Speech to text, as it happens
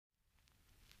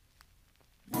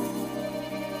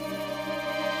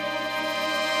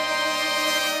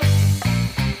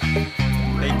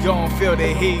gon' feel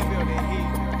the heat.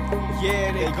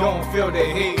 Yeah, they gon' feel the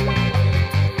heat.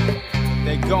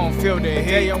 They gon' feel the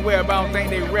heat. They don't worry about, think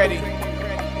they ready.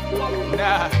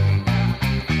 Nah.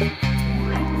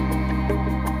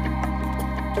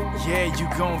 Yeah, you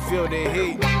gon' feel the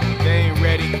heat. They ain't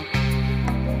ready.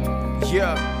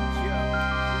 Yeah.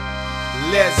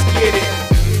 Let's get it.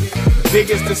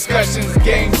 Biggest discussions,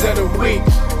 games of the week.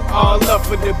 All up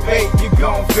for debate, you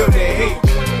gon' feel the heat.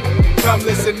 Come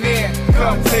listen in,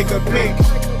 come take a peek.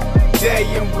 Jay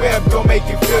and Webb gon' make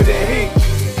you feel the heat.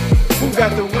 Who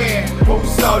got the win? Who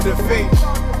saw defeat?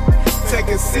 Take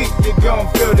a seat, you gon'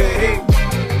 feel the heat.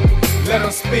 Let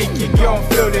them speak, you gon'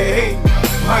 feel the heat.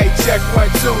 Mic check 1,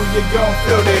 2, you gon'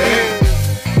 feel the heat.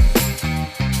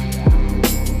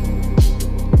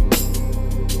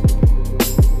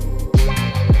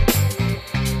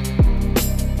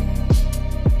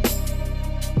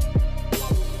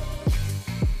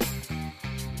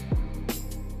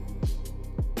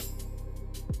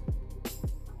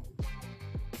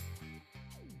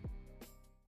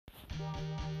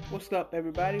 What's up,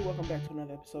 everybody? Welcome back to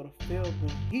another episode of Feel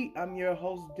the Heat. I'm your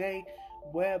host, Day.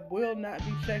 Webb will not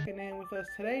be checking in with us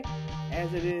today,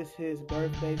 as it is his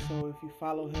birthday. So if you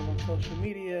follow him on social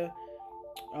media,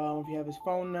 if you have his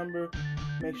phone number,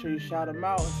 make sure you shout him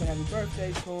out and say happy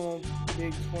birthday to him.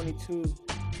 Big 22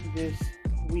 this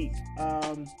week.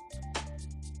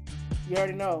 You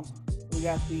already know, we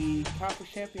got the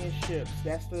conference championships.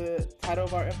 That's the title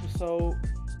of our episode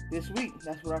this week.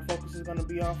 That's what our focus is going to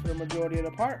be on for the majority of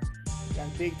the part.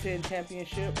 Got Big Ten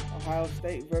championship, Ohio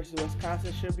State versus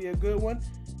Wisconsin should be a good one.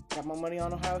 Got my money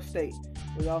on Ohio State.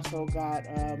 We also got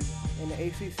in the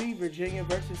ACC, Virginia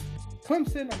versus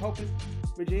Clemson. I'm hoping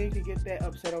Virginia can get that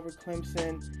upset over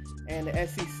Clemson. And the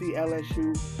SEC,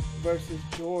 LSU versus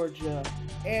Georgia.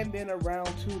 And then a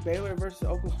round 2, Baylor versus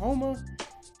Oklahoma.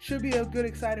 Should be a good,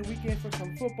 exciting weekend for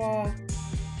some football.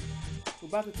 We're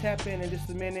about to tap in just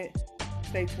a minute.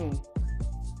 Stay tuned.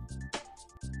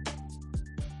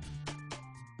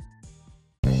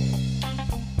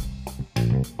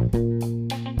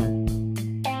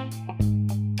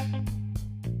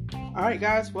 Alright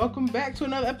guys, welcome back to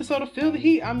another episode of Feel the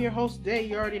Heat. I'm your host, Day.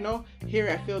 You already know, here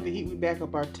at Feel the Heat, we back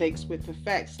up our takes with the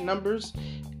facts, numbers.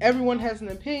 Everyone has an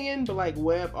opinion, but like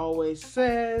Webb always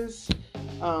says,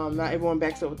 not everyone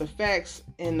backs up with the facts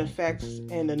and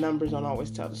the numbers don't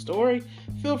always tell the story.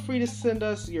 Feel free to send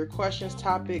us your questions,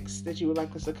 topics that you would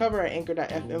like us to cover at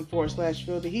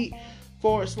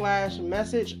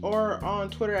anchor.fm/feeltheheat/message or on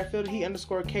Twitter at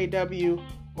feeltheheat_KW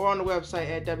or on the website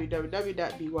at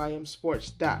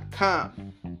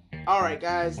www.bymsports.com. Alright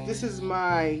guys, this is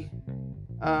my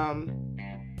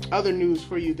other news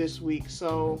for you this week.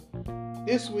 So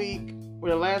this week, or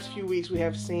the last few weeks, we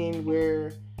have seen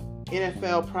where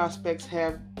NFL prospects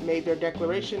have made their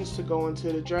declarations to go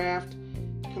into the draft.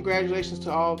 Congratulations to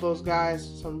all of those guys.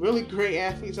 Some really great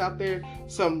athletes out there.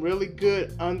 Some really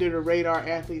good under-the-radar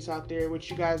athletes out there, which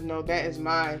you guys know that is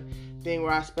my thing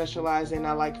where I specialize in.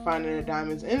 I like finding the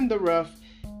diamonds in the rough.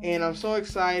 And I'm so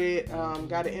excited.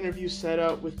 Got an interview set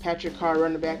up with Patrick Carr,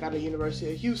 running back out of the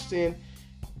University of Houston,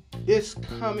 this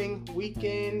coming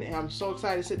weekend. And I'm so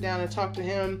excited to sit down and talk to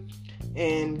him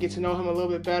and get to know him a little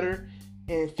bit better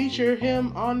and feature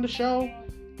him on the show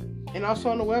and also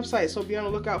on the website. So be on the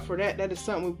lookout for that. That is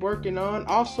something we're working on.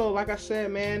 Also, like I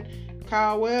said, man,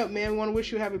 Kyle Webb, man, we want to wish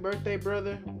you a happy birthday,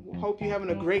 brother. Hope you're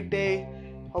having a great day.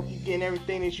 Hope you're getting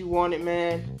everything that you wanted,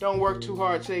 man. Don't work too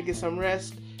hard today. Get some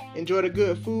rest. Enjoy the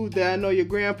good food that I know your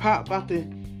grandpa about to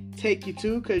take you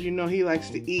to, because you know he likes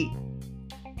to eat.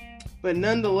 But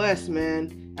nonetheless,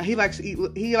 man, he likes to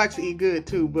eat good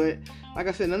too. But like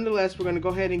I said, nonetheless, we're going to go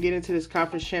ahead and get into this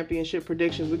conference championship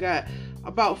predictions. We got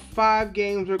about 5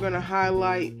 games we're going to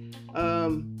highlight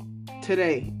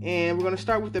today. And we're going to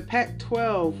start with the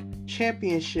Pac-12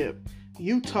 championship,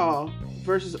 Utah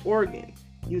versus Oregon.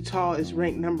 Utah is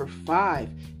ranked number 5.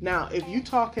 Now, if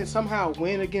Utah can somehow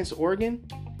win against Oregon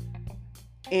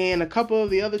and a couple of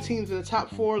the other teams in the top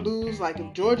 4 lose, like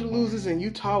if Georgia loses and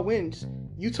Utah wins,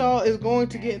 Utah is going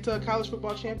to get into a college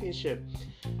football championship.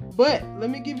 But let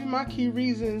me give you my key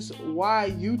reasons why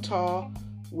Utah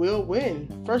will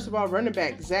win. First of all, running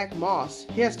back Zach Moss.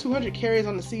 He has 200 carries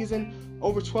on the season,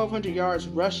 over 1,200 yards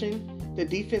rushing. The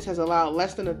defense has allowed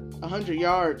less than 100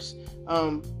 yards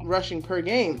rushing per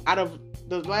game. Out of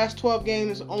the last 12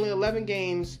 games, only 11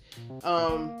 games,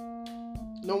 no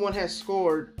one has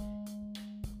scored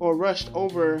or rushed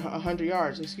over 100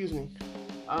 yards.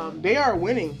 They are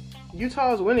winning.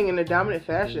 Utah is winning in a dominant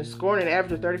fashion, scoring an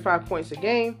average of 35 points a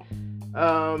game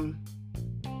to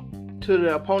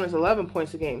the opponent's 11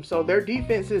 points a game. So their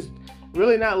defense is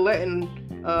really not letting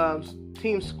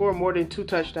teams score more than 2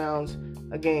 touchdowns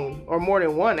a game, or more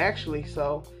than 1 actually.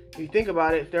 So if you think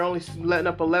about it, if they're only letting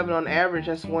up 11 on average,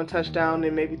 that's 1 touchdown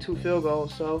and maybe 2 field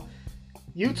goals. So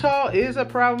Utah is a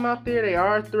problem out there. They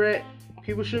are a threat.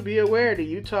 People should be aware that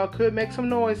Utah could make some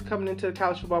noise coming into the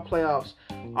college football playoffs.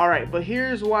 All right, but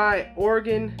here's why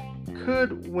Oregon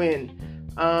could win.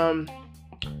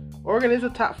 Oregon is a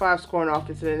top 5 scoring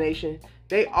offense in the nation.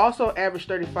 They also average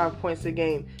 35 points a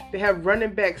game. They have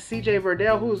running back C.J.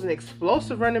 Verdell, who's an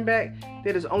explosive running back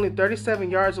that is only 37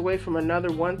 yards away from another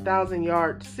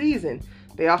 1,000-yard season.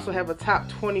 They also have a top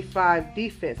 25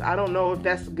 defense. I don't know if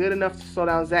that's good enough to slow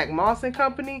down Zach Moss and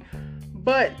company,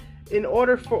 but in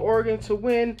order for Oregon to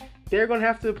win, they're going to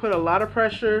have to put a lot of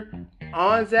pressure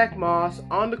on Zach Moss,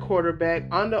 on the quarterback,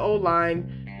 on the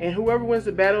O-line, and whoever wins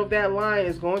the battle of that line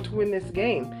is going to win this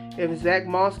game. If Zach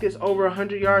Moss gets over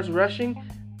 100 yards rushing,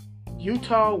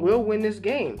 Utah will win this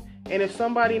game. And if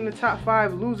somebody in the top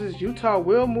 5 loses, Utah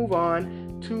will move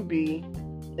on to be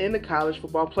in the college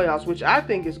football playoffs, which I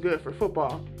think is good for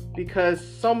football because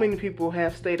so many people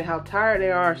have stated how tired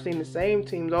they are seeing the same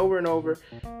teams over and over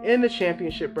in the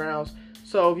championship rounds.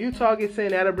 So if Utah gets in,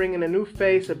 that'll bring in a new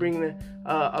face, it'll bring in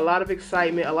a lot of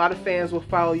excitement. A lot of fans will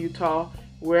follow Utah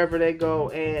wherever they go,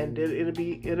 and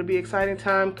it'll be exciting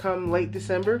time come late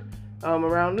December,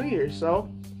 around New Year's. So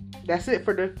that's it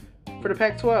for the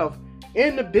Pac-12.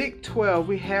 In the Big 12,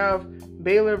 we have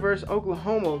Baylor versus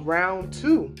Oklahoma, round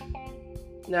 2.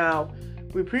 Now,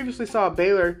 we previously saw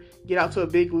Baylor get out to a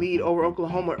big lead over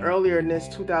Oklahoma earlier in this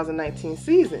 2019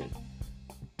 season,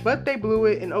 but they blew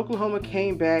it, and Oklahoma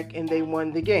came back and they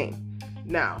won the game.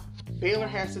 Now, Baylor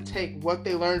has to take what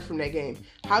they learned from that game.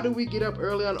 How do we get up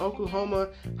early on Oklahoma?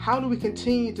 How do we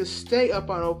continue to stay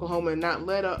up on Oklahoma and not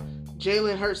let up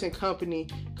Jalen Hurts and company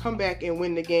come back and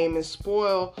win the game and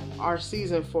spoil our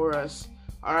season for us?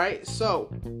 All right,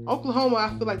 so Oklahoma, I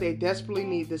feel like they desperately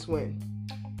need this win.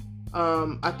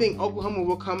 I think Oklahoma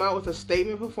will come out with a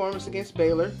statement performance against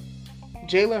Baylor.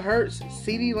 Jalen Hurts,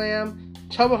 CeeDee Lamb,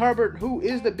 Chuba Hubbard, who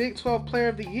is the Big 12 Player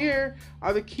of the Year,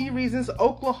 are the key reasons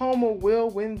Oklahoma will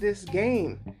win this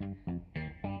game.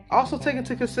 Also take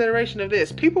into consideration of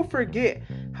this, people forget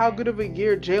how good of a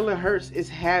year Jalen Hurts is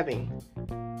having.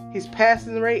 His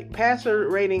passer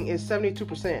rating is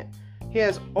 72%. He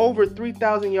has over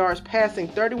 3,000 yards passing,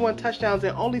 31 touchdowns,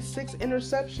 and only 6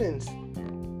 interceptions.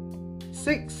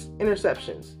 6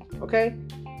 interceptions, okay?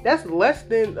 That's less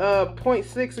than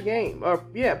 0.6 a game,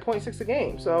 0.6 a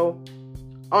game. So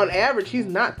on average, he's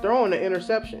not throwing an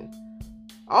interception.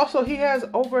 Also, he has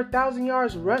over 1,000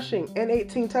 yards rushing and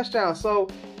 18 touchdowns. So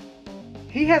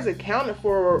he has accounted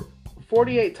for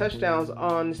 48 touchdowns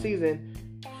on the season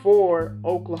for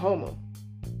Oklahoma.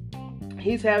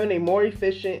 He's having a more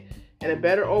efficient and a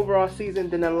better overall season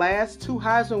than the last 2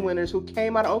 Heisman winners who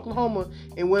came out of Oklahoma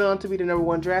and went on to be the number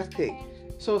 1 draft pick.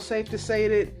 So safe to say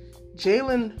that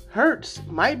Jalen Hurts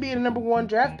might be the number 1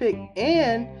 draft pick,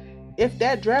 and if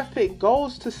that draft pick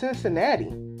goes to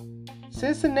Cincinnati,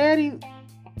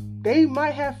 they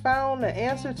might have found the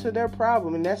answer to their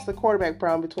problem, and that's the quarterback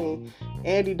problem between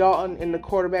Andy Dalton and the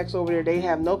quarterbacks over there. They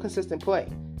have no consistent play.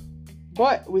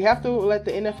 But we have to let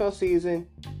the NFL season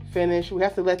finish. We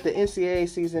have to let the NCAA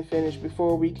season finish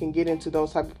before we can get into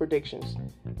those type of predictions.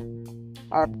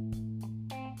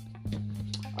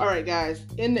 All right, guys.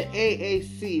 In the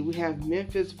AAC, we have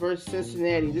Memphis versus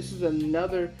Cincinnati. This is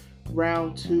another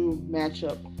round 2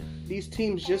 matchup. These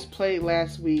teams just played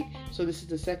last week, so this is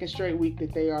the second straight week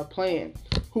that they are playing.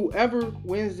 Whoever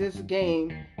wins this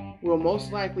game will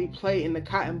most likely play in the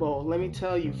Cotton Bowl. Let me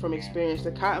tell you from experience,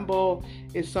 the Cotton Bowl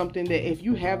is something that if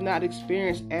you have not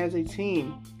experienced as a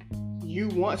team, you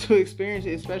want to experience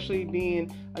it, especially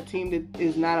being a team that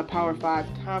is not a Power 5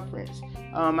 conference.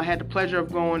 I had the pleasure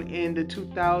of going in the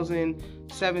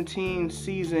 2017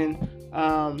 season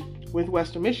with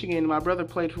Western Michigan. My brother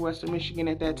played for Western Michigan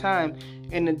at that time,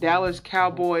 and the Dallas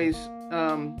Cowboys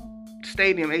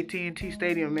stadium, AT&T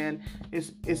Stadium, man,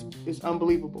 is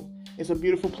unbelievable. It's a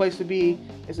beautiful place to be.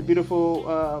 It's a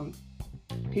beautiful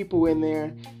people in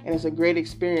there, and it's a great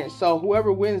experience. So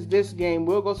whoever wins this game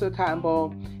will go to the Cotton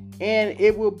Bowl, and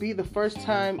it will be the first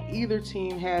time either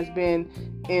team has been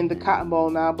in the Cotton Bowl.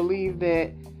 Now, I believe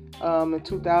that in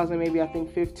 2000, maybe I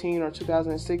think 15 or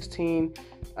 2016,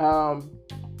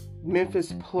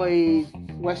 Memphis played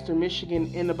Western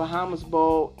Michigan in the Bahamas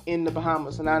Bowl in the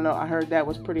Bahamas, and I heard that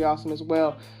was pretty awesome as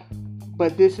well.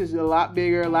 But this is a lot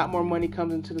bigger, a lot more money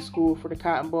comes into the school for the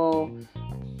Cotton Bowl.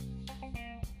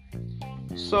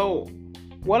 So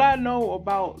what I know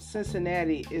about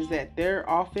Cincinnati is that their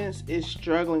offense is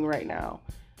struggling right now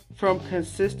from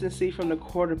consistency from the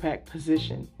quarterback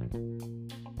position.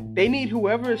 They need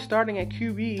whoever is starting at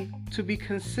QB to be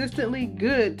consistently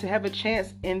good to have a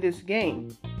chance in this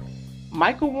game.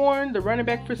 Michael Warren, the running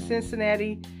back for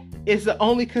Cincinnati, is the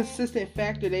only consistent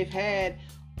factor they've had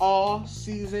all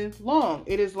season long.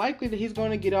 It is likely that he's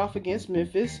going to get off against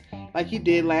Memphis like he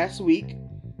did last week.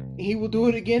 He will do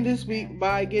it again this week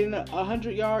by getting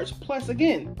 100 yards plus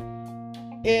again.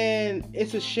 And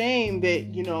it's a shame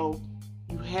that, you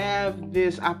have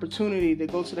this opportunity to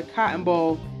go to the Cotton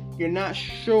Bowl. You're not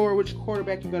sure which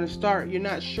quarterback you're going to start. You're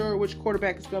not sure which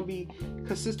quarterback is going to be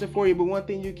consistent for you. But one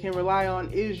thing you can rely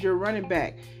on is your running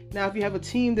back. Now, if you have a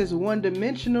team that's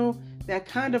one-dimensional, that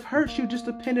kind of hurts you just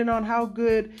depending on how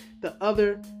good the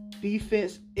other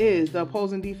defense is, the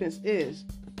opposing defense is.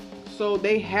 So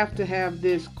they have to have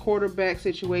this quarterback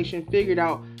situation figured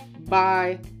out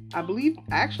by, I believe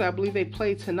they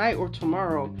play tonight or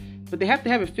tomorrow. But they have to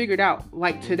have it figured out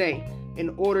like today in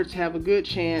order to have a good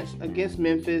chance against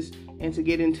Memphis and to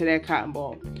get into that Cotton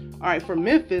Bowl. All right, for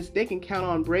Memphis, they can count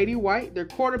on Brady White, their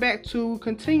quarterback, to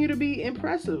continue to be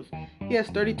impressive. He has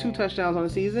 32 touchdowns on the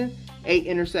season, 8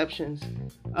 interceptions.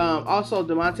 Also,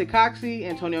 Damonte Coxey,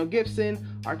 Antonio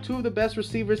Gibson are two of the best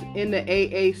receivers in the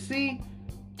AAC.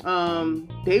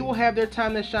 They will have their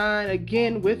time to shine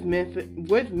again with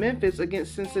Memphis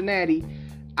against Cincinnati.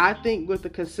 I think with the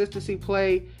consistency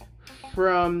play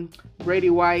from Brady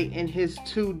White and his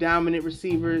two dominant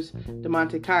receivers,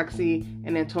 Damonte Coxey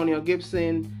and Antonio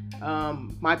Gibson,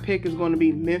 my pick is going to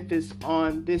be Memphis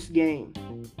on this game.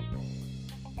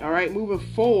 All right, moving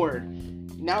forward.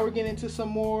 Now we're getting into some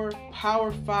more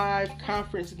Power 5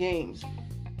 conference games.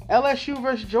 LSU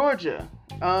versus Georgia.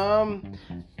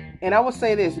 And I will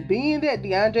say this, being that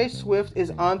DeAndre Swift is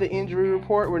on the injury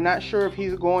report, we're not sure if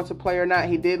he's going to play or not.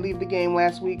 He did leave the game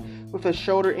last week with a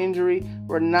shoulder injury.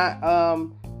 We're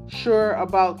not sure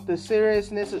about the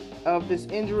seriousness of this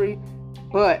injury,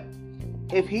 but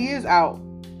if he is out,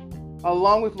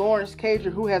 along with Lawrence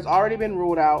Cager, who has already been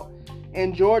ruled out,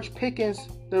 and George Pickens,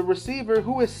 the receiver,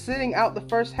 who is sitting out the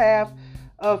first half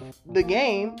of the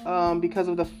game because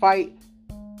of the fight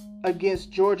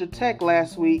against Georgia Tech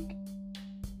last week,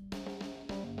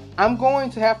 I'm going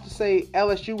to have to say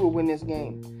LSU will win this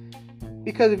game.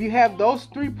 Because if you have those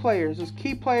three players, those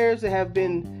key players that have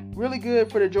been really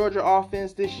good for the Georgia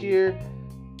offense this year,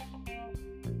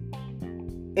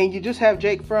 and you just have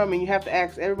Jake Fromm and you have to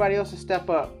ask everybody else to step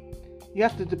up. You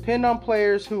have to depend on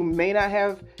players who may not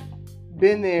have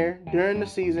been there during the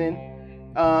season,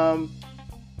 and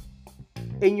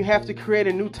you have to create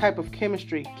a new type of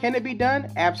chemistry. Can it be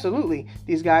done? Absolutely.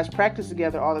 These guys practice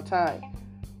together all the time.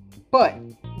 But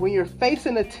when you're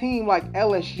facing a team like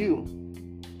LSU,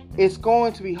 it's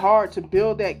going to be hard to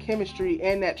build that chemistry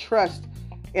and that trust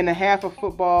in a half of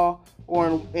football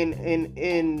or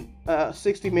in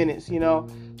 60 minutes,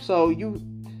 So you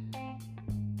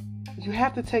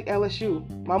have to take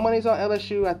LSU. My money's on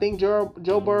LSU. I think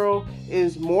Joe Burrow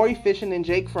is more efficient than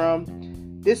Jake Fromm.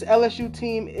 This LSU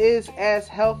team is as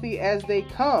healthy as they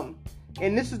come.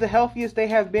 And this is the healthiest they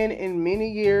have been in many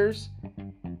years.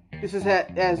 This is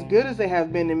as good as they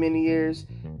have been in many years.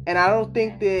 And I don't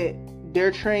think that their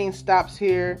train stops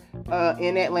here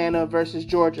in Atlanta versus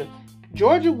Georgia.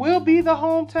 Georgia will be the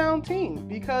hometown team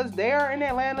because they are in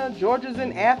Atlanta. Georgia's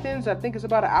in Athens. I think it's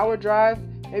about an hour drive,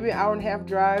 maybe an hour and a half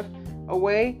drive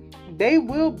away. They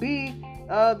will be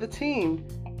the team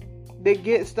that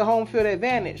gets the home field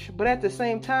advantage. But at the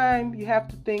same time, you have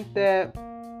to think that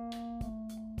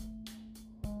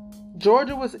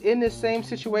Georgia was in this same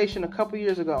situation a couple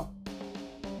years ago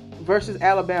versus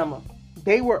Alabama.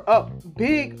 They were up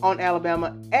big on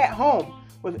Alabama at home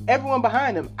with everyone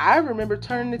behind them. I remember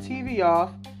turning the TV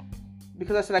off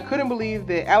because I said I couldn't believe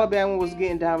that Alabama was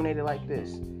getting dominated like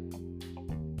this.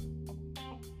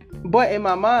 But in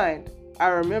my mind, I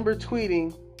remember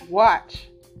tweeting, watch,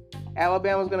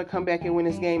 Alabama's going to come back and win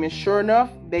this game. And sure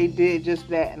enough, they did just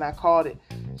that, and I called it.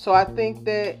 So I think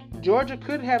that Georgia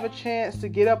could have a chance to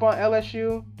get up on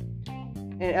LSU,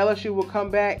 and LSU will come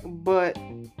back, but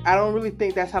I don't really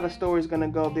think that's how the story is going to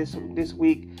go this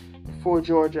week for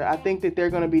Georgia. I think that they're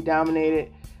going to be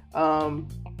dominated. LSU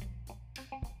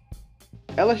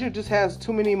just has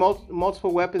too many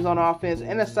multiple weapons on offense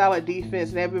and a solid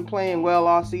defense. They've been playing well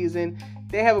all season.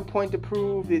 They have a point to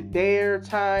prove that their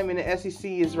time in the SEC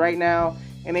is right now,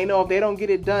 and they know if they don't get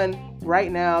it done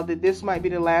right now, that this might be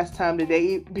the last time that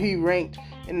they be ranked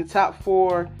in the top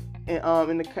 4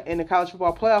 in the college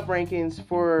football playoff rankings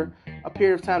for a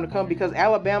period of time to come, because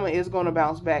Alabama is going to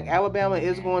bounce back. Alabama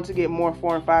is going to get more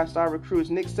 4- and 5-star recruits.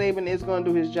 Nick Saban is going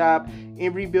to do his job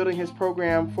in rebuilding his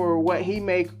program for what he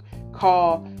may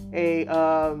call a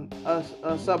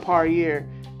subpar year,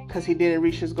 because he didn't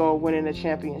reach his goal of winning a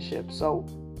championship. So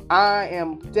I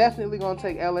am definitely going to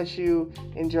take LSU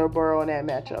and Joe Burrow in that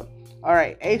matchup. All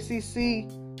right,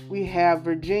 ACC, we have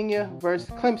Virginia versus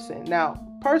Clemson. Now,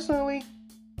 personally,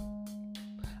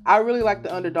 I really like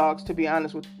the underdogs, to be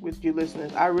honest with you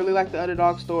listeners. I really like the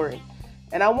underdog story.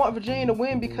 And I want Virginia to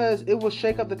win because it will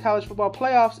shake up the college football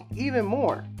playoffs even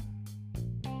more.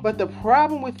 But the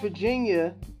problem with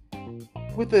Virginia,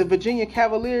 with the Virginia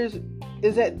Cavaliers,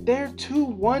 is that they're too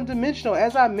one-dimensional.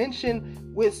 As I mentioned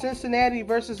with Cincinnati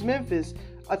versus Memphis,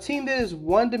 a team that is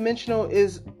one-dimensional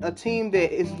is a team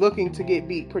that is looking to get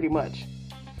beat pretty much.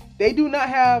 They do not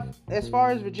have, as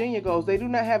far as Virginia goes, they do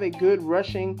not have a good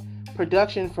rushing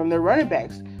production from their running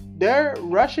backs. Their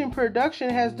rushing production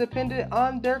has depended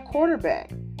on their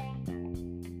quarterback,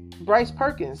 Bryce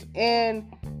Perkins,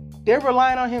 and they're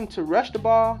relying on him to rush the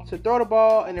ball, to throw the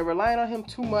ball, and they're relying on him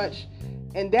too much,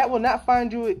 and that will not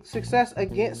find you success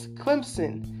against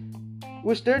Clemson,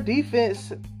 which their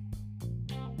defense,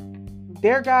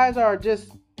 their guys are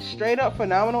just straight up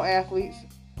phenomenal athletes.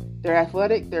 They're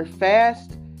athletic, they're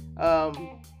fast,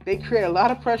 they create a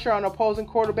lot of pressure on opposing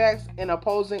quarterbacks and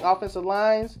opposing offensive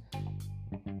lines.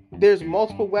 There's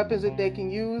multiple weapons that they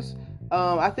can use.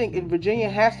 I think if Virginia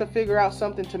has to figure out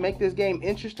something to make this game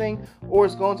interesting, or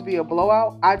it's going to be a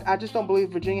blowout. I just don't believe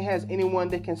Virginia has anyone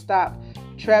that can stop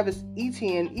Travis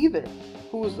Etienne either,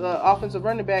 who's the offensive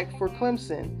running back for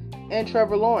Clemson, and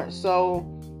Trevor Lawrence. So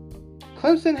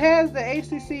Clemson has the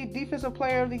ACC Defensive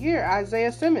Player of the Year,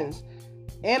 Isaiah Simmons,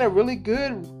 and a really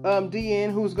good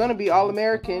DN who's going to be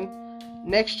All-American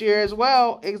next year as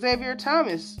well, Xavier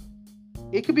Thomas.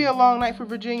 It could be a long night for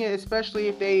Virginia, especially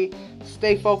if they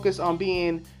stay focused on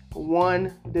being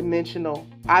one-dimensional.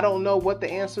 I don't know what the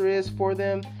answer is for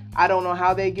them. I don't know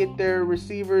how they get their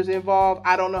receivers involved.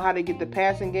 I don't know how they get the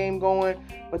passing game going,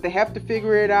 but they have to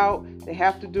figure it out. They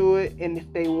have to do it, and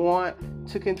if they want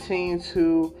to continue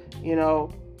to,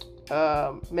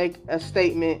 make a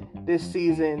statement this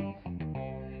season,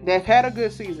 they've had a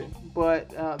good season, but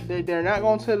they're not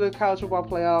going to the college football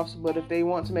playoffs. But if they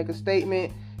want to make a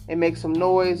statement and make some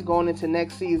noise going into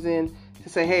next season to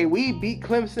say, hey, we beat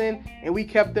Clemson and we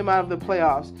kept them out of the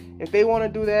playoffs. If they want to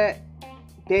do that,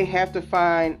 they have to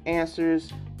find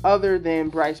answers other than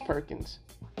Bryce Perkins.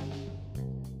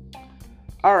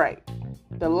 All right.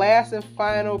 The last and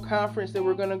final conference that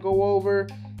we're going to go over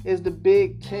is the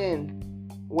Big Ten.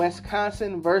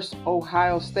 Wisconsin versus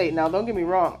Ohio State. Now, don't get me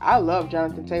wrong. I love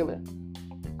Jonathan Taylor.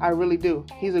 I really do.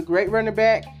 He's a great running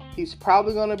back. He's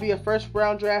probably going to be a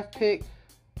first-round draft pick.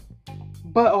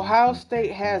 But Ohio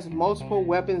State has multiple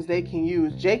weapons they can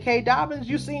use. J.K. Dobbins,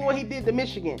 you've seen what he did to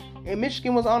Michigan. And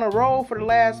Michigan was on a roll for the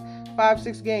last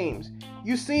 5-6 games.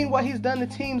 You've seen what he's done to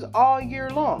teams all year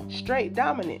long. Straight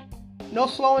dominant. No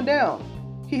slowing down.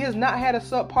 He has not had a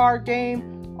subpar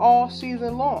game all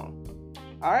season long.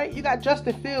 All right, you got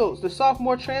Justin Fields, the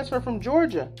sophomore transfer from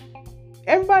Georgia.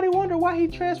 Everybody wondered why he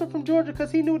transferred from Georgia,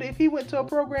 because he knew that if he went to a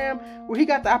program where he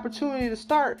got the opportunity to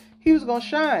start, he was going to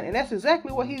shine. And that's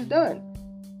exactly what he's done.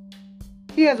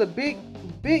 He has a big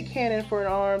cannon for an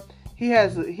arm. He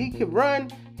can run.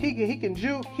 He can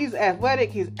juke. He's athletic.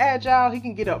 He's agile. He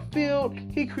can get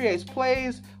upfield. He creates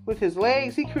plays with his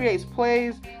legs. He creates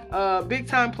plays, big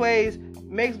time plays,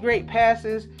 makes great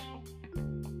passes.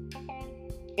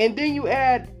 And then you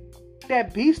add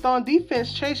that beast on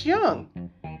defense, Chase Young.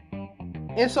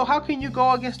 And so how can you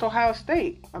go against Ohio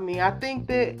State? I mean, I think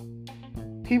that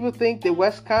people think that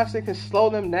Wisconsin can slow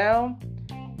them down.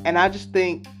 And I just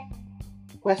think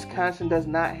Wisconsin does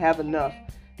not have enough.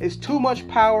 There's too much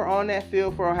power on that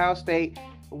field for Ohio State.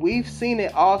 We've seen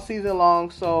it all season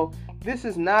long. So this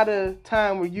is not a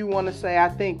time where you want to say, I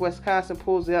think Wisconsin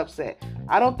pulls the upset.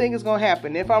 I don't think it's going to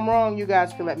happen. If I'm wrong, you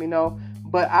guys can let me know.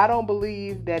 But I don't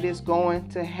believe that it's going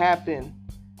to happen.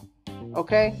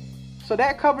 Okay? So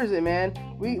that covers it, man.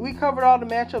 We covered all the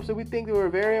matchups that we think that were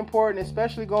very important,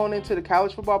 especially going into the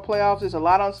college football playoffs. There's a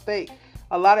lot on stake.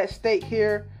 A lot at stake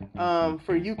here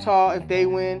for Utah if they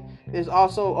win. There's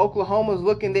also Oklahoma's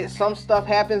looking that some stuff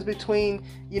happens between,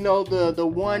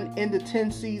 the 1 and the 10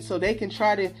 seed, so they can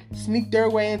try to sneak their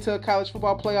way into a college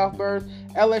football playoff berth.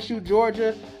 LSU,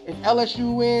 Georgia. If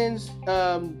LSU wins,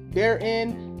 they're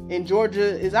in. And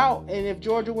Georgia is out. And if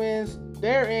Georgia wins,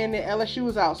 they're in, and LSU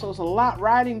is out. So it's a lot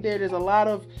riding there. There's a lot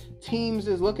of teams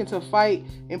that's looking to fight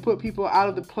and put people out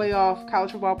of the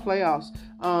college football playoffs.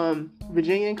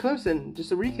 Virginia and Clemson, just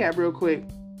to recap real quick.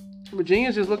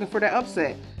 Virginia's just looking for that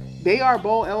upset. They are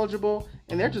bowl eligible,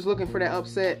 and they're just looking for that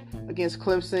upset against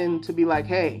Clemson to be like,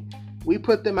 hey, we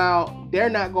put them out. They're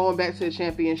not going back to the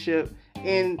championship.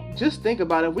 And just think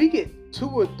about it. If we get 2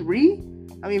 or 3,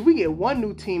 if we get one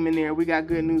new team in there, we got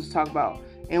good news to talk about.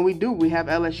 And we have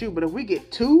LSU. But if we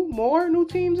get 2 more new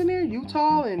teams in there,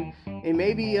 Utah and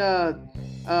maybe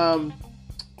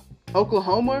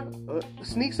Oklahoma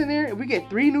sneaks in there, if we get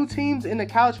 3 new teams in the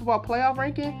college football playoff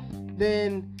ranking,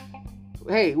 then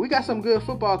hey, we got some good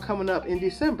football coming up in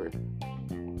December.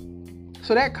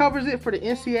 So that covers it for the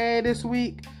NCAA this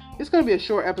week. It's going to be a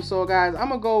short episode, guys. I'm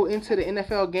going to go into the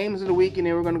NFL games of the week, and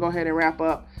then we're going to go ahead and wrap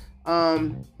up.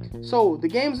 So the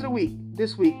games of the week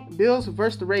this week: Bills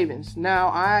versus the Ravens. Now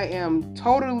I am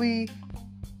totally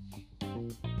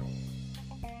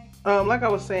like I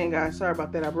was saying, guys, sorry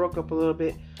about that, I broke up a little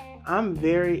bit. I'm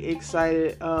very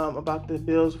excited about the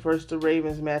Bills versus the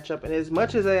Ravens matchup, and as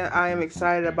much as I am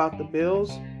excited about the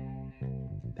Bills,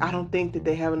 I don't think that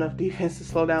they have enough defense to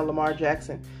slow down Lamar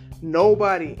Jackson.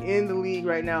 Nobody in the league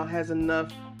right now has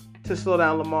enough to slow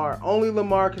down Lamar. Only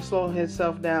Lamar can slow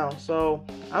himself down. So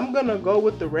I'm going to go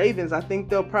with the Ravens. I think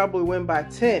they'll probably win by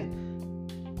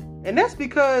 10. And that's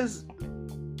because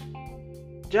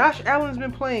Josh Allen's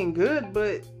been playing good,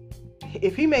 but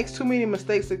if he makes too many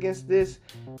mistakes against this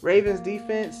Ravens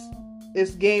defense,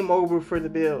 it's game over for the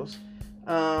Bills.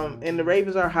 And the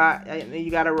Ravens are hot, and you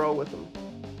got to roll with them.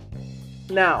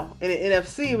 Now, in the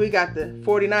NFC, we got the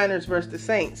 49ers versus the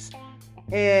Saints.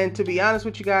 And to be honest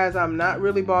with you guys, I'm not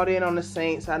really bought in on the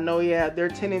Saints. I know, they're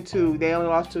 10-2. They only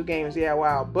lost 2 games. Yeah,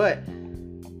 wow. But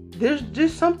there's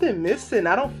just something missing.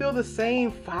 I don't feel the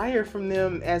same fire from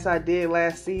them as I did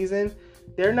last season.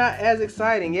 They're not as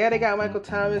exciting. Yeah, they got Michael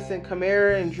Thomas and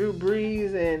Kamara and Drew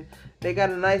Brees, and they got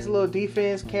a nice little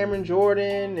defense, Cameron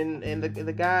Jordan, and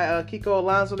the guy, Kiko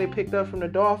Alonso, they picked up from the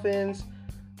Dolphins.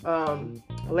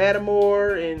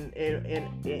 Lattimore and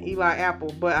Eli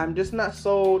Apple. But I'm just not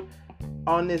sold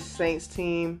on this Saints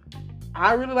team.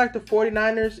 I really like the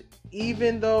 49ers,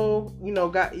 even though,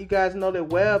 you guys know that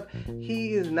Webb,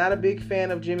 he is not a big fan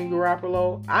of Jimmy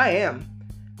Garoppolo. I am.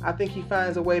 I think he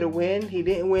finds a way to win. He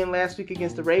didn't win last week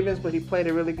against the Ravens, but he played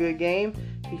a really good game.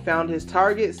 He found his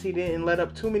targets. He didn't let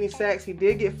up too many sacks. He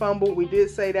did get fumbled. We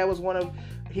did say that was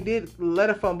he did let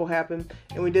a fumble happen,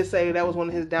 and we did say that was one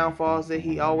of his downfalls, that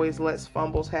he always lets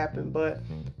fumbles happen. But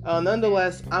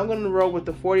nonetheless, I'm going to roll with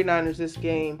the 49ers this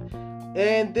game.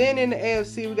 And then in the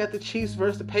AFC, we got the Chiefs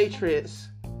versus the Patriots.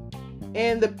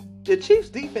 And the Chiefs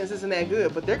defense isn't that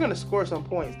good, but they're going to score some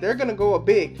points. They're going to go up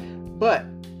big. But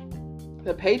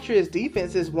the Patriots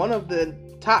defense is one of the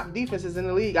top defenses in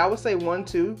the league. I would say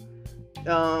 1-2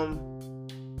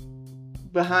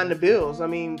 behind the Bills. I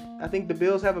mean, I think the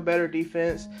Bills have a better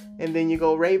defense, and then you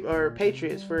go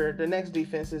Patriots for the next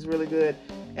defense is really good.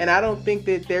 And I don't think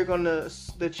that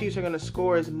the Chiefs are going to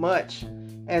score as much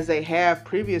as they have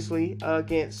previously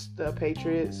against the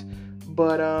Patriots.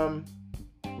 But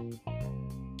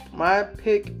my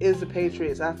pick is the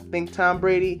Patriots. I think Tom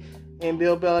Brady and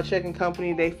Bill Belichick and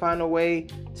company, they find a way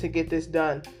to get this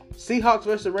done. Seahawks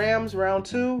versus the Rams, round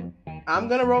 2. I'm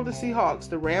going to roll the Seahawks.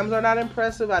 The Rams are not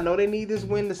impressive. I know they need this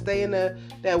win to stay in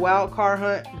that wild card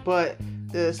hunt, but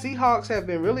the Seahawks have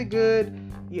been really good.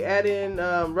 You add in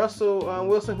Russell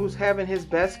Wilson, who's having his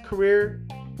best career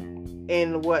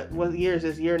in what year is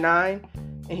this? Year 9,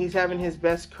 and he's having his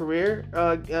best career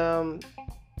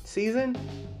season.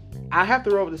 I have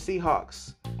to roll with the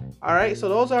Seahawks. All right, so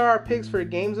those are our picks for the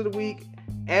games of the week.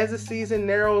 As the season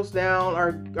narrows down,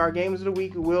 our games of the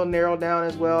week will narrow down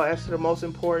as well as to the most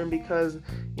important, because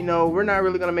we're not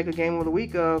really going to make a game of the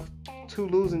week of 2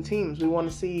 losing teams. We want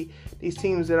to see these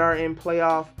teams that are in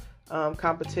playoff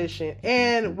competition.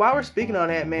 And while we're speaking on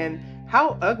that, man,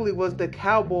 how ugly was the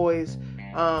Cowboys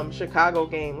Chicago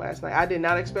game last night? I did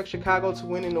not expect Chicago to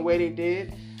win in the way they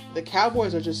did. The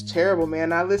Cowboys are just terrible,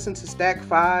 man. I listened to Stack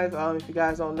 5, if you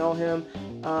guys don't know him.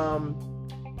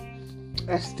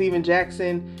 That's Steven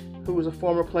Jackson, who was a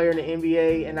former player in the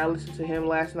NBA, and I listened to him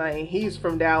last night, and he's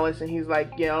from Dallas, and he's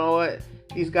like, you know what,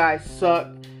 these guys suck.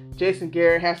 Jason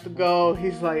Garrett has to go.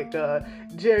 He's like,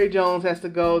 Jerry Jones has to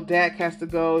go. Dak has to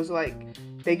go. It's like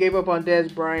they gave up on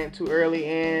Dez Bryant too early,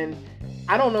 and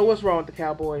I don't know what's wrong with the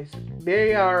Cowboys.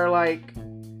 They are like,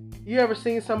 you ever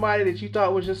seen somebody that you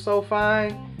thought was just so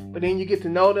fine, but then you get to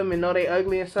know them and know they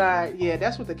ugly inside? Yeah,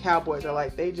 that's what the Cowboys are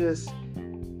like.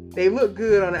 They look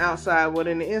good on the outside, but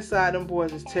in the inside, them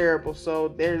boys is terrible. So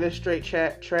they're straight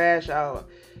trash.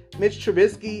 Mitch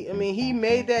Trubisky, I mean, he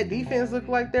made that defense look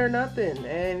like they're nothing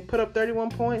and put up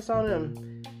 31 points on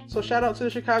them. So shout out to the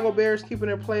Chicago Bears, keeping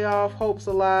their playoff hopes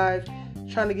alive,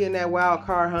 trying to get in that wild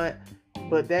card hunt.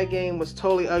 But that game was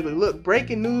totally ugly. Look,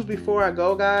 breaking news before I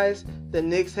go, guys. The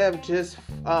Knicks have just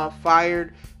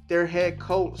fired their head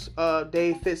coach,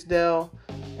 Dave Fizdale.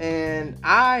 And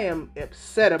I am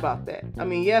upset about that. I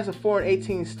mean, he has a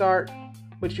 4-18 start,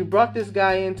 but you brought this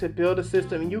guy in to build a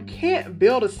system, and you can't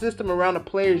build a system around the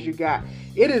players you got.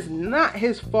 It is not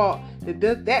his fault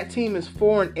that team is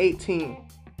 4-18.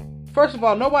 First of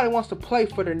all, nobody wants to play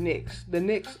for the Knicks. The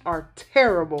Knicks are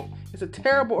terrible. It's a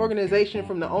terrible organization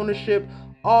from the ownership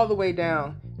all the way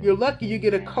down. You're lucky you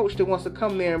get a coach that wants to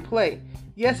come there and play.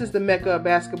 Yes, it's the mecca of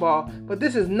basketball, but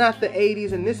this is not the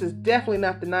 80s, and this is definitely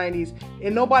not the 90s,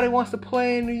 and nobody wants to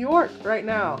play in New York right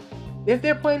now. If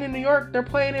they're playing in New York, they're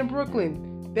playing in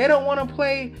Brooklyn. They don't want to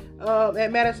play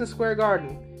at Madison Square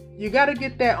Garden. You got to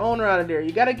get that owner out of there.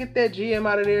 You got to get that GM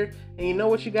out of there, and you know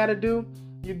what you got to do?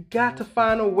 You got to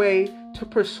find a way to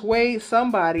persuade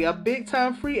somebody, a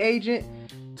big-time free agent,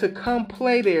 to come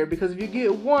play there, because if you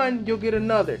get one, you'll get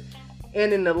another.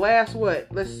 And in the last,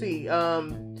 let's see,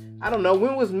 I don't know,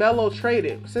 when was Melo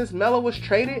traded? Since Melo was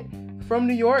traded from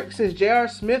New York, since J.R.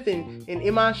 Smith and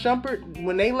Iman Shumpert,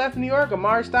 when they left New York,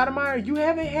 Amari Stoudemire, you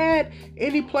haven't had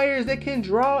any players that can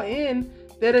draw in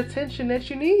that attention that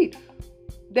you need,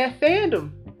 that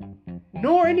fandom,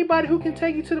 nor anybody who can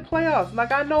take you to the playoffs.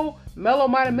 Like, I know Melo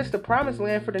might have missed the promised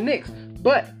land for the Knicks,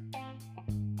 but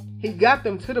he got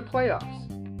them to the playoffs.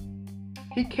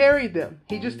 He carried them.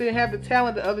 He just didn't have the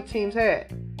talent that other teams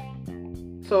had.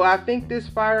 So I think this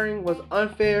firing was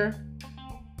unfair.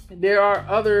 There are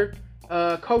other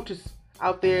coaches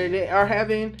out there that are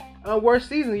having worse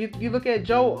seasons. You look at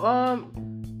Joe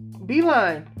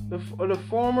Beeline, the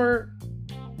former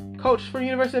coach for the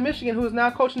University of Michigan, who is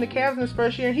now coaching the Cavs in his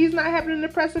first year, and he's not having an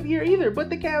impressive year either, but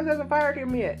the Cavs hasn't fired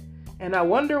him yet. And I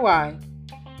wonder why.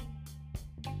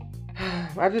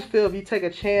 I just feel if you take a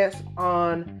chance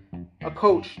on a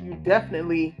coach, you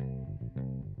definitely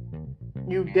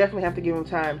have to give him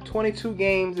time. 22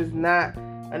 games is not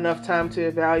enough time to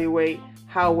evaluate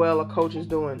how well a coach is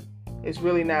doing. It's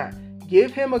really not.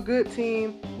 Give him a good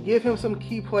team, give him some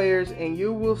key players, and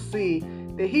you will see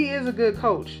that he is a good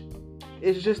coach.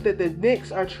 It's just that the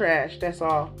Knicks are trash. That's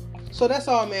all. So that's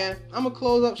all, man. I'm going to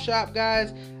close up shop,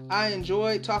 guys. I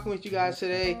enjoyed talking with you guys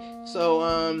today. So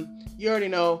you already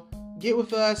know. Get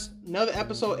with us. Another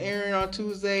episode airing on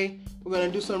Tuesday. We're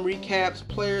going to do some recaps,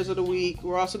 players of the week.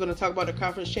 We're also going to talk about the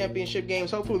conference championship games.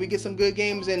 Hopefully we get some good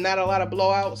games and not a lot of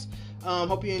blowouts.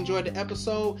 Hope you enjoyed the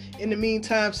episode. In the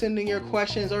meantime, send in your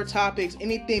questions or topics,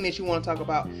 anything that you want to talk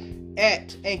about,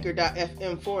 at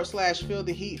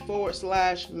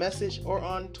anchor.fm/feeltheheat/message or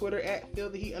on Twitter at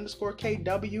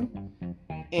feeltheheat_KW.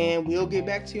 And we'll get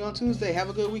back to you on Tuesday. Have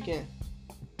a good weekend.